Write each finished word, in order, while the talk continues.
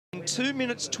In 2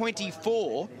 minutes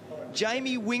 24,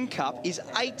 Jamie Whincup is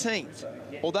 18th.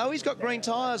 Although he's got green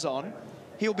tyres on,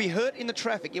 he'll be hurt in the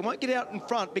traffic. He won't get out in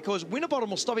front because Winterbottom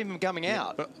will stop him from coming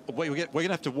out. But we're going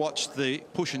to have to watch the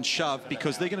push and shove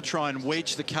because they're going to try and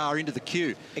wedge the car into the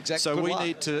queue. Exactly. So we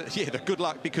need to, good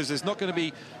luck, because there's not going to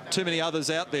be too many others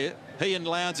out there. He and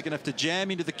Lowndes are going to have to jam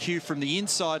into the queue from the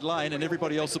inside lane, and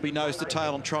everybody else will be nose to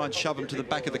tail and try and shove them to the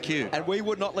back of the queue. And we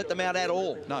would not let them out at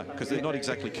all. No, because they're not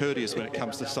exactly courteous when it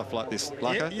comes to stuff like this.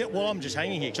 Yeah, well, I'm just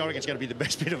hanging here because I reckon it's going to be the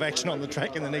best bit of action on the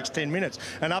track in the next 10 minutes.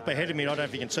 And up ahead of me, I don't know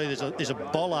if you can see, there's a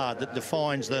bollard that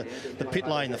defines the pit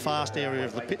lane, the fast area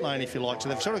of the pit lane, if you like. So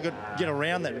they've sort of got to get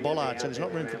around that bollard, so there's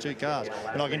not room for two cars.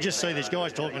 And I can just see there's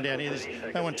guys talking down here.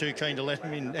 There's no one too keen to let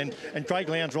them in. And Craig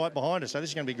Lowndes right behind us, so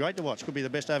this is going to be great to watch. Could be the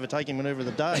best overtaking manoeuvre of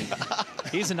the day.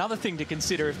 Here's another thing to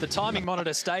consider. If the timing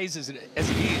monitor stays as it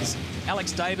is,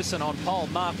 Alex Davison on pole,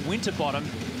 Mark Winterbottom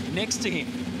next to him.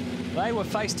 They were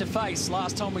face to face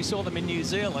last time we saw them in New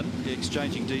Zealand. Yeah,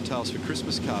 exchanging details for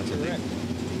Christmas cards, I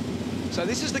think. So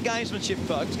this is the gamesmanship,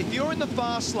 folks. If you're in the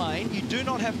fast lane, you do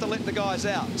not have to let the guys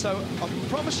out. So I can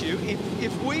promise you,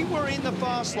 if we were in the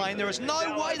fast lane, there is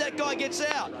no way that guy gets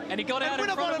out. And he got out in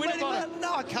front of Winterbottom.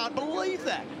 No, I can't believe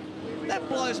that. That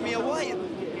blows me away.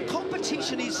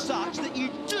 Competition is such that you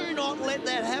do not let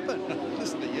that happen.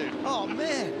 Listen to you. Oh,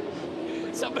 man.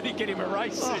 Somebody get him a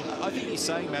race. I think he's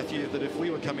saying, Matthew, that if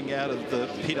we were coming out of the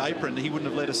pit apron, he wouldn't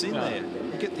have let us in there.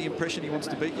 You get the impression he wants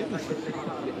to beat you?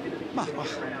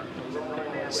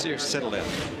 Seriously, settle down.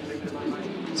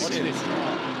 Watch this.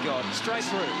 Oh, God. Straight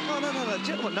through. Oh, no,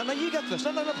 gentlemen. No, you go first.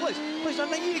 No, please. Please, no,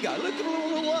 you go. Look a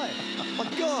little way. Oh,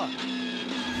 my God.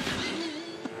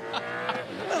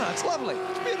 No, it's lovely.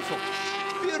 It's beautiful.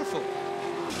 Beautiful.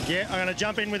 Yeah, I'm going to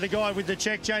jump in with the guy with the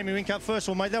check, Jamie Whincup. First of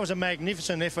all, mate, that was a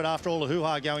magnificent effort after all the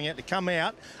hoo-ha going out to come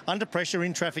out under pressure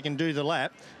in traffic and do the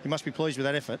lap. You must be pleased with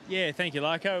that effort. Yeah, thank you,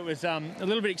 Lyco. It was a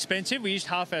little bit expensive. We used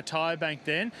half our tyre bank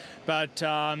then, but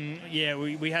yeah,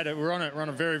 we were on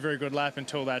a very, very good lap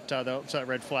until that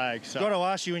red flag. So. Got to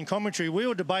ask you, in commentary, we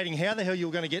were debating how the hell you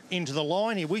were going to get into the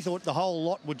line here. We thought the whole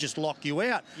lot would just lock you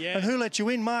out. Yeah. And who let you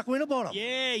in? Mark Winterbottom.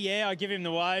 Yeah, I give him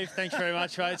the wave. Thanks very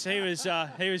much, mates. He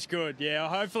was good. Yeah,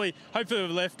 hopefully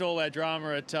we've left all our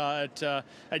drama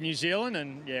at New Zealand,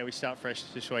 and yeah, we start fresh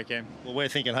this weekend. Well, we're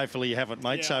thinking hopefully you haven't,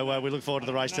 mate. Yeah, so we look forward to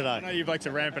the race today. I know you blokes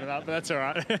are ramping it up, but that's all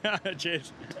right.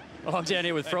 Cheers. Well, I'm down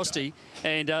here with Frosty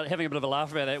and having a bit of a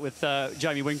laugh about that with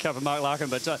Jamie Whincup and Mark Larkin,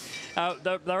 but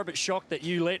they were a bit shocked that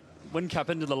you let Whincup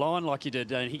into the line like you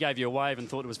did, and he gave you a wave and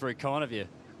thought it was very kind of you.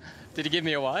 Did he give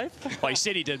me a wave? Well, he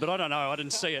said he did, but I don't know. I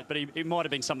didn't see it, but it might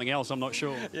have been something else. I'm not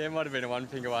sure. Yeah, it might have been a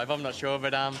one-finger wave. I'm not sure,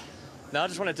 but no, I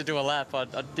just wanted to do a lap. I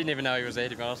didn't even know he was there,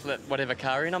 to be honest. Let whatever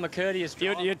car in. I'm a courteous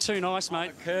driver. You're too nice, mate. I'm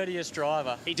a courteous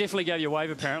driver. He definitely gave you a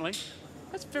wave, apparently.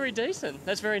 That's very decent.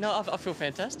 That's very nice. I feel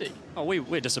fantastic. Oh,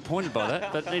 we're disappointed by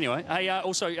that. But anyway, hey,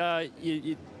 also,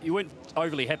 you weren't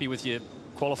overly happy with your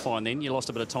qualifying then. You lost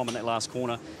a bit of time in that last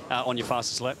corner on your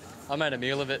fastest lap. I made a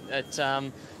meal of it.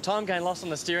 Time gain loss on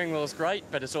the steering wheel is great,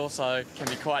 but it's also can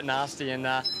be quite nasty. And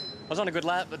I was on a good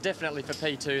lap, but definitely for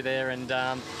P2 there, and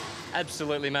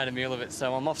absolutely made a meal of it.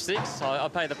 So I'm off 6. So I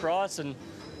pay the price, and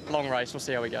long race. We'll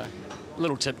see how we go.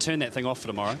 Little tip, turn that thing off for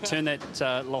tomorrow. Turn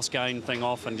that loss gain thing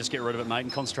off and just get rid of it, mate,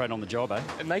 and concentrate on the job, eh?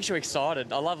 It makes you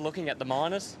excited. I love looking at the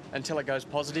minus until it goes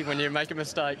positive when you make a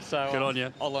mistake. So good on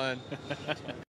you. I'll learn.